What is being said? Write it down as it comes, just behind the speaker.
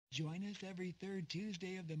Join us every third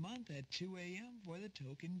Tuesday of the month at 2 a.m. for the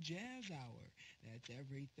Token Jazz Hour. That's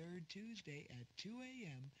every third Tuesday at 2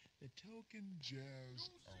 a.m. The Token Jazz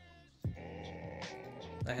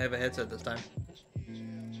I have a headset this time.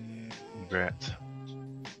 Congrats.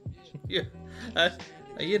 Yeah,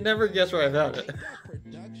 you'd never guess where I found it.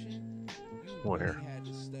 Where?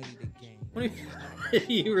 What do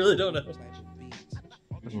you, you really don't know?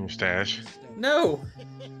 In your stash? No,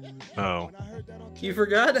 Oh. you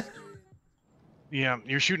forgot. Yeah,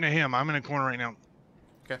 you're shooting at him. I'm in a corner right now.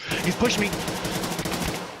 Okay. He's pushing me.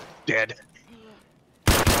 Dead.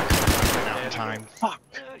 Out of time. Fuck.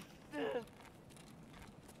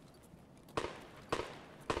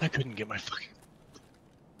 I couldn't get my fucking...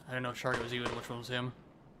 I don't know if Shark was you and which one was him.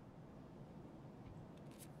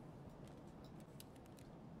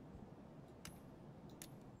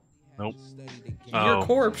 Nope. Your Oh.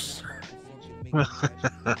 corpse.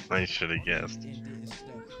 I should have guessed.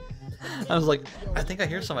 I was like, I think I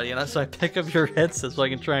hear somebody, and so I pick up your headset so I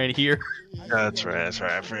can try and hear. That's right, that's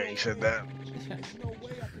right. I forgot you said that.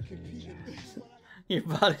 Your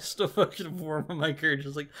body's still fucking warm on my courage.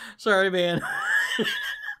 It's like, sorry, man.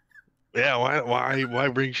 Yeah, why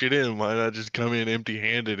bring shit in? Why not just come in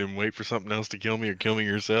empty-handed and wait for something else to kill me or kill me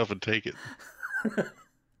yourself and take it?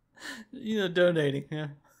 You know, donating, yeah.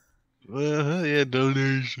 Yeah,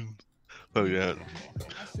 donations. Oh yeah.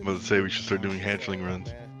 I'm about to say we should start doing hatchling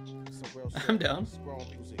runs. I'm down.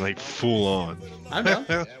 Like full on. I'm down.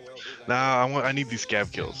 Nah, I need these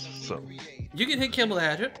scav kills. So You can hit kill with a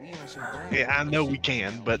hatchet. yeah, I know we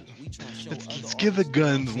can, but let's give the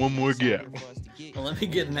guns one more go. Well, let me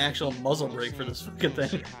get an actual muzzle break for this fucking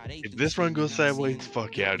thing. If this run goes sideways,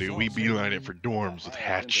 fuck yeah, dude. We beeline it for dorms with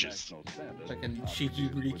hatches. Fucking cheeky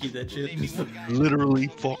breaky that shit. Literally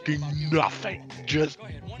fucking nothing. Just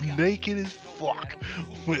naked as fuck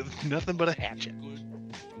with nothing but a hatchet.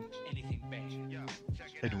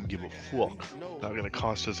 I don't give a fuck. Not gonna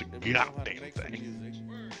cost us a goddamn thing.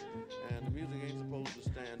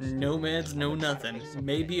 No meds, no nothing.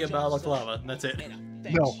 Maybe a balaclava. That's it.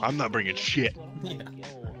 No, I'm not bringing shit. Yeah.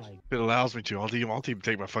 If it allows me to, I'll even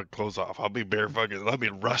take my fucking clothes off. I'll be bare fucking. I'll be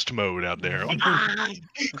in rust mode out there.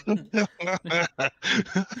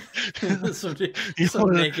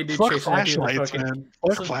 some naked dude fuck chasing after you with a flashlights, fucking, man.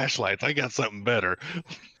 Fuck flashlights. I got something better.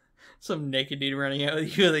 some naked dude running out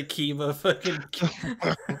with you with a Kiva fucking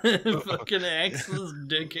fucking axes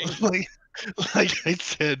dicking. Like I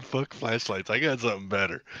said, fuck flashlights. I got something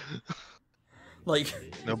better. Like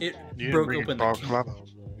Nope. it You didn't broke bring open a the balaclava?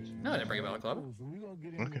 No, I didn't bring a balaclava.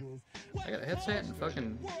 Okay. I got a headset and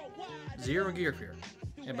fucking 0 gear fear.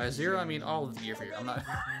 And by 0, I mean all of the gear fear. I'm not.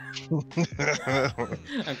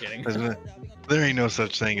 I'm kidding. There ain't no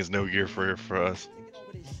such thing as no gear for us.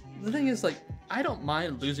 The thing is, like, I don't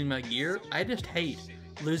mind losing my gear. I just hate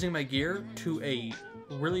losing my gear to a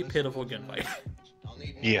really pitiful gunfight.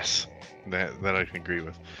 Yes, that I can agree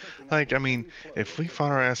with. Like, I mean, if we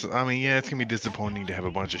fought our asses, I mean, yeah, it's gonna be disappointing to have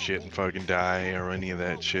a bunch of shit and fucking die or any of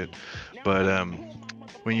that shit. But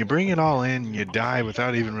when you bring it all in, you die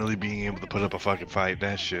without even really being able to put up a fucking fight.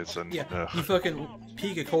 That shit's Yeah, you fucking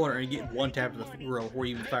peek a corner and get one tap to the row before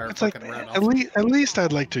you even fire a fucking round off. At least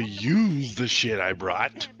I'd like to use the shit I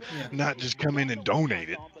brought, Yeah. not just come in and donate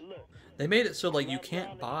it. They made it so like you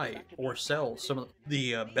can't buy or sell some of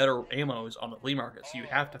the better ammos on the flea markets. You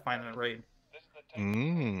have to find them in raid.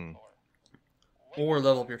 Or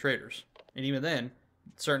level up your traders. And even then,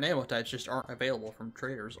 certain ammo types just aren't available from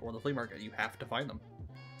traders or the flea market. You have to find them.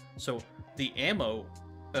 So the ammo,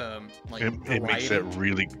 like it makes that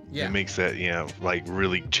really, yeah. It makes that, yeah, like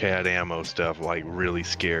really Chad ammo stuff, like really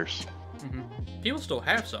scarce. People still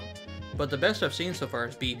have some. But the best I've seen so far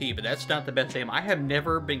is BP, but that's not the best ammo. I have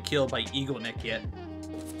never been killed by Eagle Neck yet.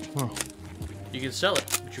 Huh. You can sell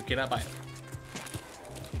it, but you cannot buy it.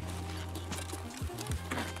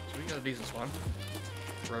 So we got a decent spawn.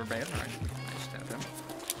 Rubber band, alright. Nice, tap him.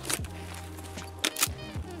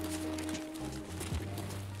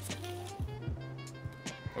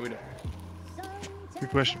 What are we doing? Good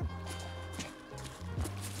question.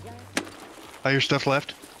 All your stuff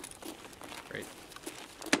left? Great.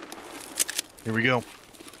 Here we go.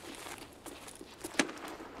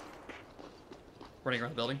 Running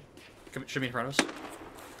around the building. Should be in front of us.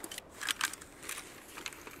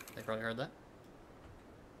 They probably heard that.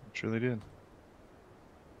 I'm sure they did.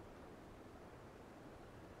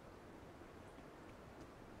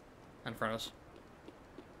 In front of us.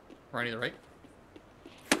 Running to the right.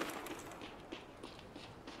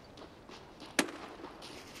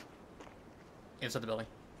 Inside the building.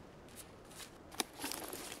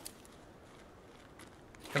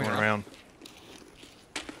 Coming around.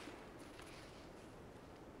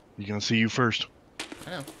 You gonna see you first.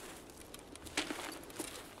 I know.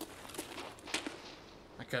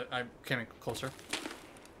 I came in closer.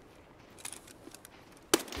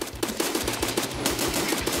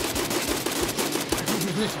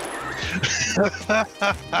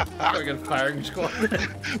 I got a firing squad.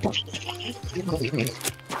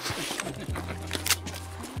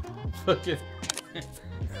 Fuck it.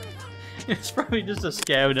 It's probably just a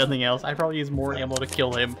scav, nothing else. I probably use more ammo to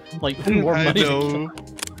kill him. Like, more I money to know. kill him.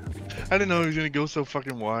 I didn't know he was gonna go so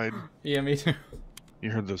fucking wide. Yeah, me too.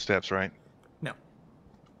 You heard those steps, right? No.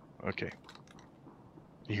 Okay.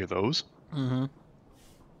 You hear those? Mm-hmm.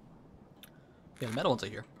 Yeah, the metal ones I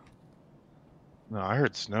hear. No, I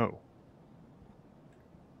heard snow.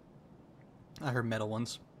 I heard metal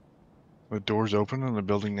ones. The door's open on the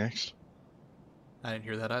building next. I didn't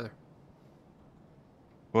hear that either.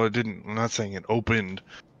 Well, it didn't. I'm not saying it opened.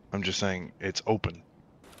 I'm just saying it's open.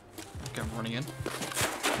 Okay, I'm running in.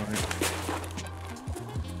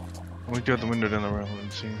 I looked out the window down the road and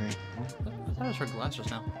didn't see anything. I thought I just heard glass just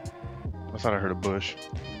now. I thought I heard a bush.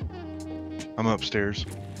 I'm upstairs.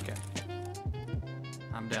 Okay.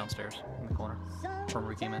 I'm downstairs in the corner from where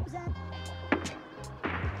we came in.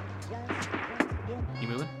 You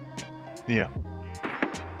moving? Yeah.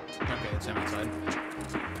 Okay, it's him outside.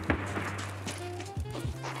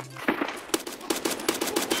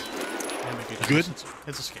 I hit him a few times. Good?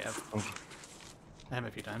 It's a scav. Okay. I hit him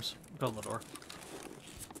a few times. Go to the door.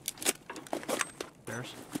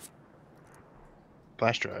 Bears.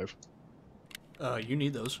 Flash drive. You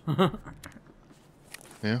need those.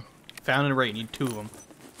 Yeah. Found and raid. Need 2 of them.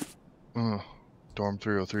 Oh. Dorm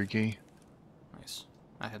 303 key. Nice.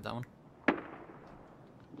 I had that one.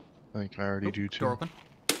 I think I already do too. Door open.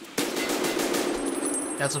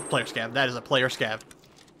 That's a player scav. That is a player scav.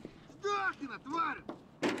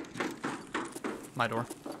 My door.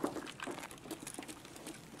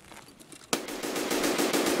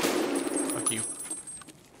 Fuck you.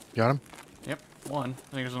 Got him? Yep. One. I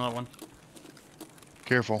think there's another one.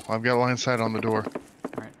 Careful. I've got line of sight on the door.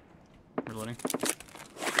 Alright. Reloading.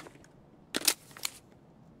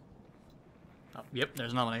 Oh, yep,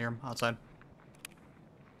 there's another one. I hear him outside.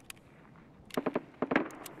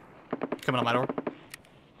 Coming on my door.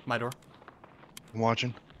 My door. I'm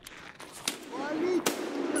watching.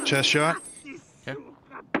 Chest shot? Okay.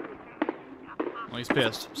 Well, he's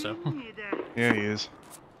pissed, so. Yeah, he is.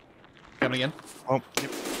 Coming again. Oh,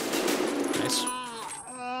 yep. Nice.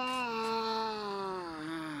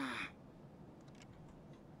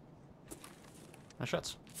 Nice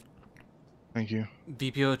shots. Thank you.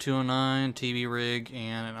 VPO 209, TB rig,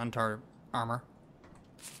 and an untar armor.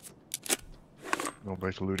 Go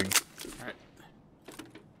back to looting. Alright.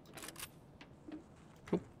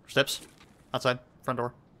 Oop. Steps. Outside. Front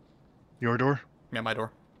door. Your door? Yeah, my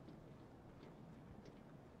door.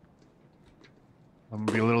 I'm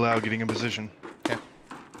gonna be a little loud getting in position. Okay.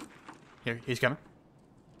 Here, he's coming.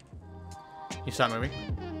 He's not moving.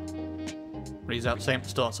 But he's out,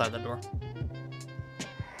 still outside that door.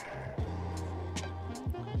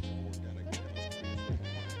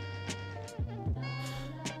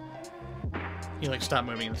 He like stopped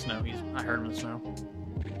moving in the snow. I heard him in the snow.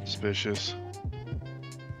 Suspicious.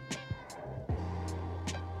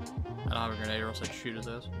 I don't have a grenade or else I'd shoot his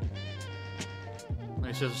ass. Let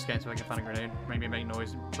me scissor scan so I can find a grenade. Maybe make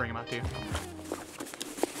noise and bring him out to you.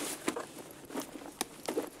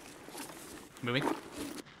 Moving.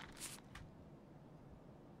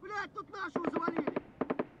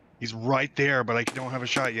 He's right there, but I don't have a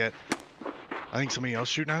shot yet. I think somebody else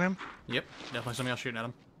shooting at him? Yep, definitely somebody else shooting at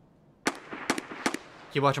him.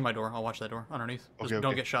 Keep watching my door. I'll watch that door underneath. Just Okay, don't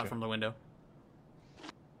okay, get shot okay. from the window.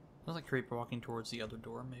 Sounds like creeper walking towards the other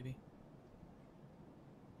door, maybe.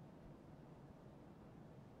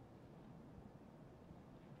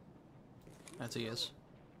 That's he is.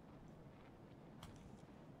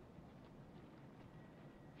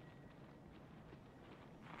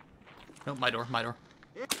 Nope, my door, my door.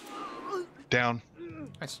 Down.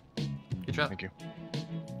 Nice. Good shot. Thank you.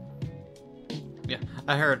 Yeah,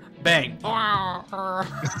 I heard bang.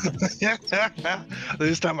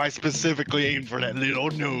 This time I specifically aimed for that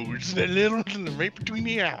little nose, that little right between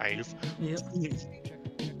the eyes. Yep.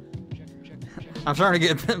 I'm starting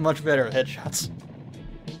to get much better at headshots.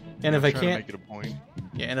 And if I Trying to can't, make it a point.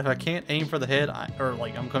 yeah, and if I can't aim for the head, or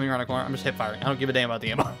like I'm coming around a corner, I'm just hip firing. I don't give a damn about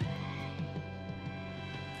the ammo.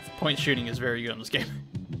 Point shooting is very good in this game.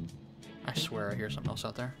 I swear I hear something else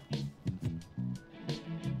out there.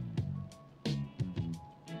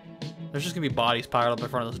 There's just gonna be bodies piled up in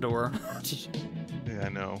front of this door. Yeah, I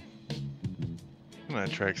know. gonna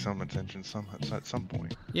attract some attention at some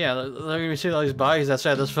point. Yeah, they're gonna see all these bodies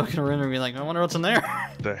outside this fucking room and be like, I wonder what's in there.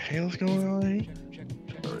 The hell's going on here?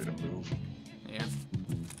 Alright, to move. Yeah.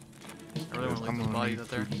 I really want to I'm leave those gonna bodies need out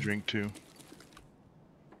there. food and drink too.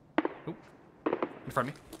 Oop. In front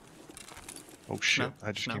of me. Oh shit! Snow.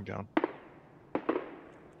 I just Snow. came down.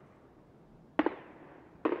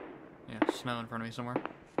 Yeah, snow in front of me somewhere.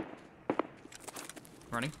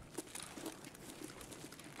 Running.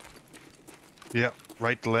 Yeah,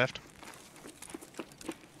 right to left.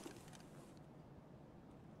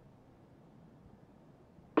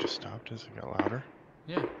 Just stopped as it got louder.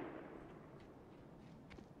 Yeah.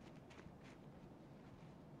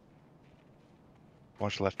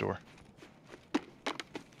 Watch the left door.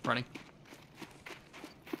 Running.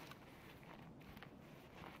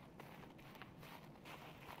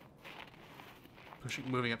 Pushing,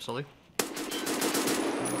 moving up slowly.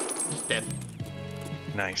 Dead.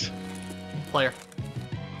 Nice. Player.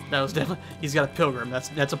 That was definitely. He's got a pilgrim.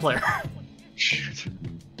 That's a player. Shit.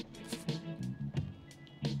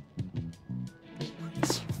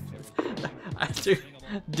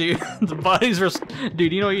 Dude, the bodies were.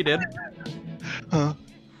 Dude, you know what you did? Huh?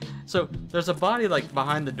 So there's a body like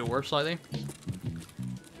behind the door slightly.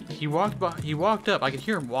 He walked up. I could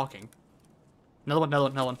hear him walking. Another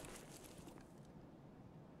one.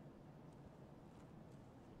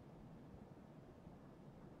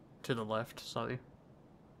 To the left, slightly.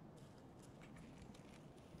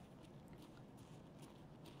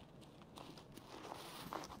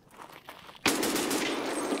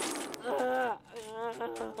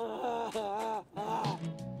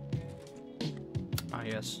 Ah,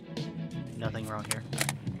 yes. Nothing wrong here.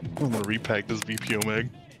 I'm gonna repack this VPO mag.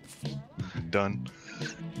 Done.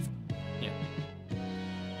 Yeah.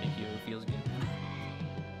 Thank you. It feels good.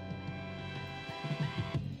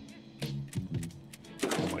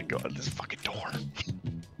 Oh my god, this fucking door.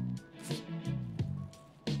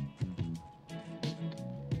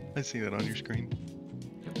 I see that on your screen.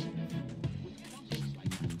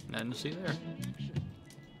 Nothing to see there.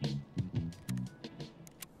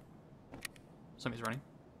 Somebody's running.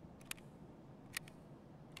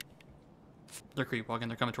 They're creep walking.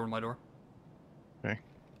 They're coming toward my door. Okay.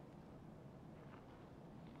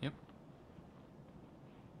 Yep.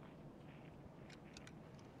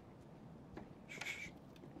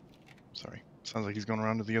 Sorry. Sounds like he's going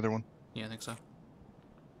around to the other one. Yeah, I think so.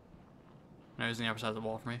 No, he's on the opposite side of the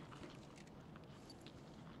wall for me.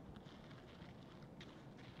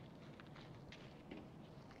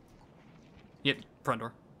 Yep, front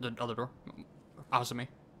door. The other door. Opposite me.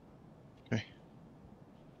 Okay.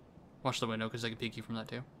 Watch the window, because they can peek you from that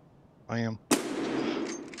too. I am.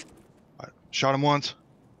 I shot him once.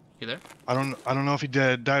 You there? I don't know if he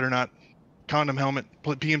died or not. Condom helmet,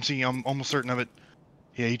 PMC, I'm almost certain of it.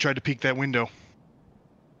 Yeah, he tried to peek that window.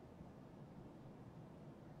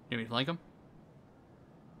 You want me to flank him?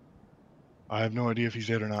 I have no idea if he's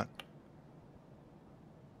dead or not.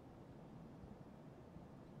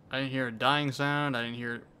 I didn't hear a dying sound. I didn't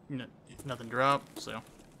hear nothing drop, so.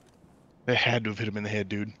 They had to have hit him in the head,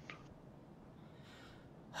 dude.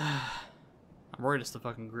 I'm worried it's the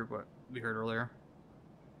fucking group what we heard earlier.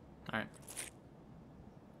 Alright.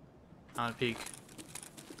 On a peek.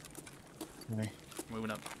 Okay.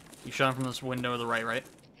 Moving up. You shot him from this window to the right?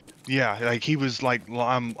 Yeah, like he was like,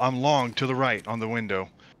 I'm long to the right on the window.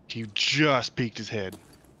 He just peeked his head.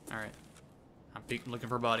 Alright. I'm looking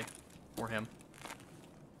for a body. Or him.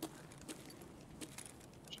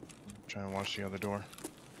 Trying to watch the other door.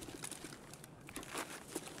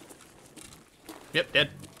 Yep, dead.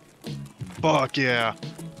 Fuck yeah.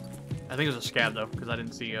 I think it was a scab though, because I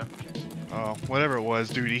didn't see Whatever it was,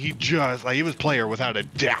 dude, he just, like, he was player without a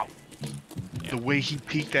doubt. Yeah. The way he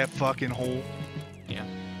peeked that fucking hole. Yeah.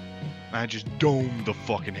 I just domed the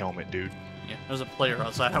fucking helmet, dude. Yeah, there's a player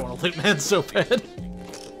outside. I want to loot man so bad.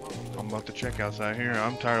 I'm about to check outside here.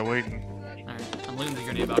 I'm tired of waiting. Alright, I'm looting the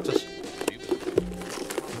grenade boxes.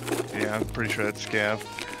 Yeah, I'm pretty sure that's scav.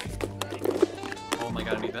 Oh my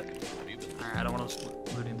god, I need that. Alright, I don't want to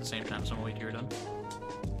looting at the same time, so I'm gonna wait till you're done.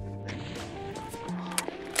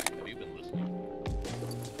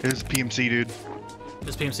 Here's PMC, dude.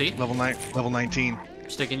 This PMC? Level 19.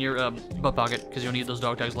 Stick in your butt pocket, because you'll need those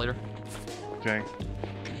dog tags later. Okay.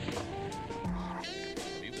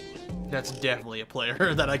 That's definitely a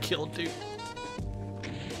player that I killed, dude.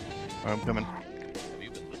 I'm coming.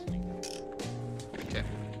 Okay.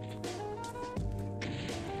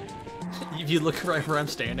 If you look right where I'm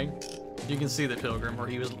standing, you can see the pilgrim where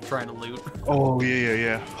he was trying to loot. Oh,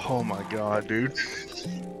 yeah. Oh my god, dude.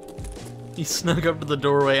 He snuck up to the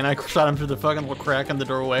doorway and I shot him through the fucking little crack in the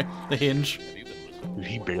doorway, the hinge. Dude,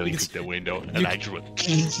 he barely picked that window, and I just went.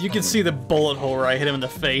 You can see the bullet hole where I hit him in the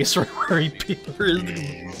face, where he pierced.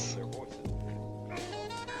 Jeez.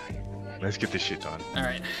 Let's get this shit done. All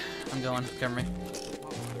right, I'm going. Cover me.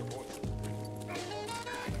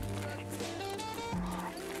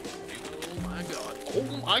 Oh my god! Oh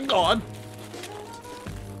my god!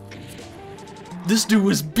 This dude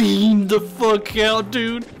was beamed the fuck out,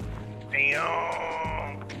 dude. Damn.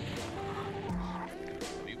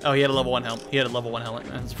 Oh, he had a level 1 helmet. He had a level 1 helmet.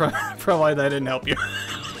 That's probably why that didn't help you.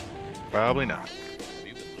 Probably not.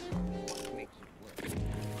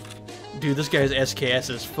 Dude, this guy's SKS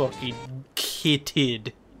is fucking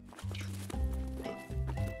kitted.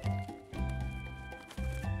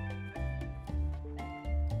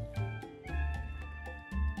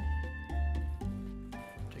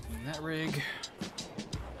 Taking that rig.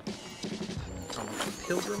 Oh, the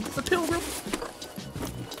pilgrim. The pilgrim.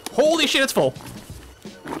 Holy shit, it's full.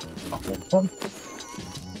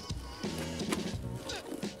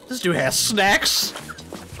 This dude has snacks.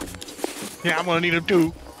 Yeah, I'm gonna need him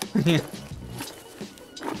too. Dude,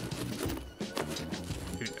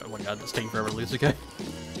 oh my god, this taking forever to lose, okay?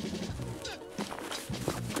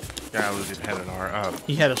 Yeah, I was had an R.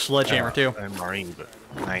 He had a sledgehammer too. And Marine, but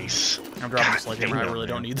nice. I'm dropping the sledgehammer, I really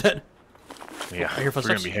don't need that. Yeah, I hear we're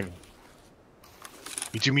footsteps. gonna be heavy.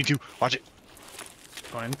 Me too. Watch it.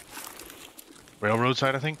 Go in. Railroad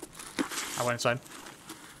side, I think. I went inside.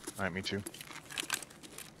 Alright, me too.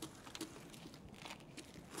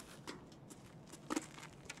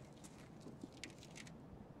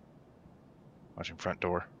 Watching front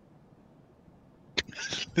door.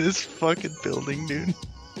 This fucking building, dude.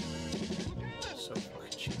 So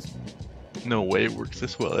fucking cheesy. No way it works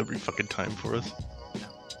this well every fucking time for us. No,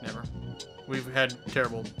 never. We've had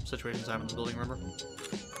terrible situations happen in the building, remember?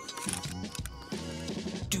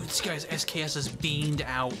 Dude, this guy's SKS is beamed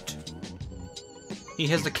out. He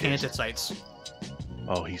has the canted sights.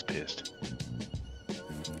 Oh, he's pissed.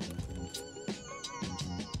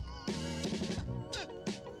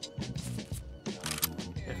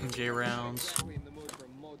 FMJ rounds.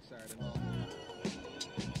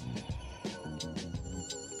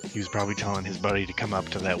 He was probably telling his buddy to come up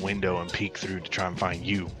to that window and peek through to try and find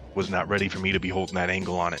you. Was not ready for me to be holding that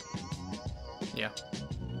angle on it. Yeah.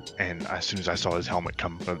 And as soon as I saw his helmet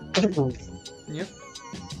come, Yep.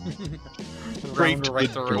 straight to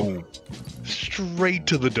right the through. dome. Straight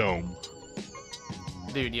to the dome.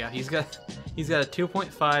 Dude, yeah, he's got a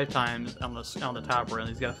 2.5 times on the top rail.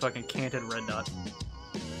 He's got a fucking canted red dot.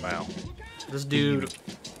 Wow. This dude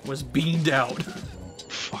was beamed out.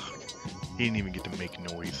 Fuck. He didn't even get to make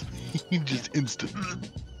noise. He just instant.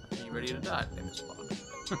 Are you ready to die?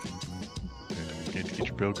 Don't forget to get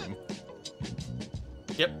your pilgrim.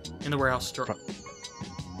 Yep, in the warehouse.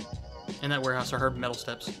 In that warehouse, I heard metal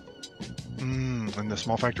steps. In the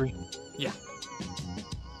small factory? Yeah.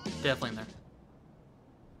 Definitely in there.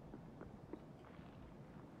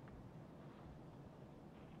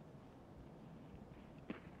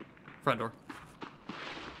 Front door.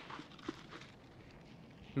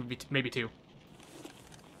 Maybe two.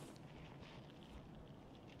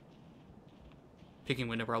 Peeking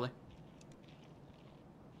window, probably.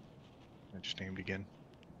 I just aimed again.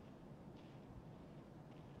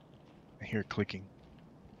 I hear clicking.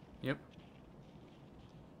 Yep.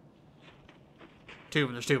 Two of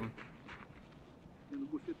them. There's two of them.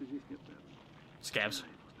 Scabs.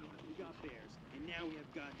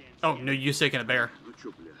 Oh, no, you taking a bear.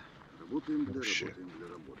 Oh shit.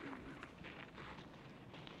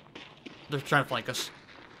 They're trying to flank us.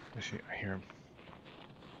 I hear him.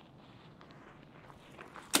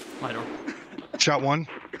 My door. Shot one.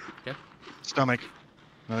 Okay. Stomach.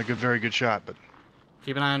 Not a very good shot, but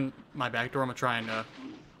Keep an eye on my back door. I'm gonna try and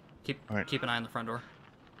keep Alright. keep an eye on the front door.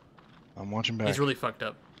 I'm watching back. He's really fucked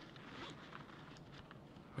up.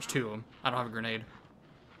 There's two of them. I don't have a grenade.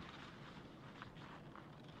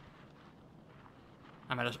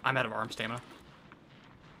 I'm out of arm stamina.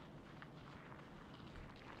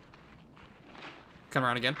 Come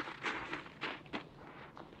around again.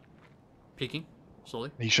 Peeking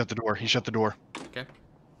slowly. He shut the door. He shut the door. Okay.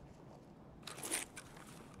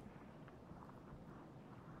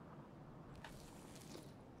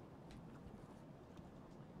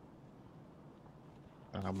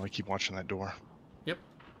 And I'm gonna keep watching that door. Yep.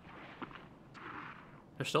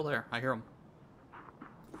 They're still there. I hear them.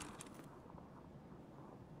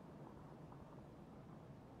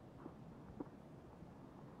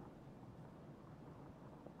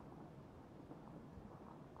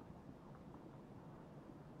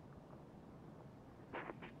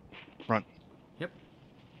 Front. Yep.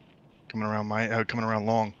 Coming around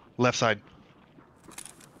long. Left side.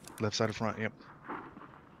 Left side of front. Yep.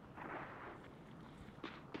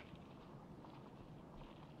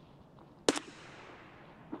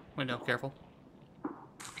 Window, careful.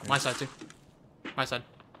 My side too. My side.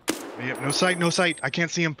 Yep, no sight, no sight. I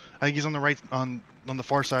can't see him. I think he's on the right, on the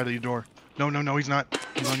far side of your door. No, he's not.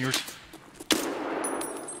 He's on yours.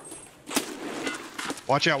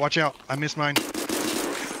 Watch out, watch out. I missed mine.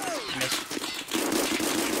 Miss.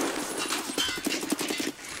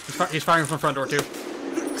 He's firing from the front door too.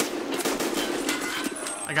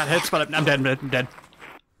 I got hits, but I'm dead. I'm dead.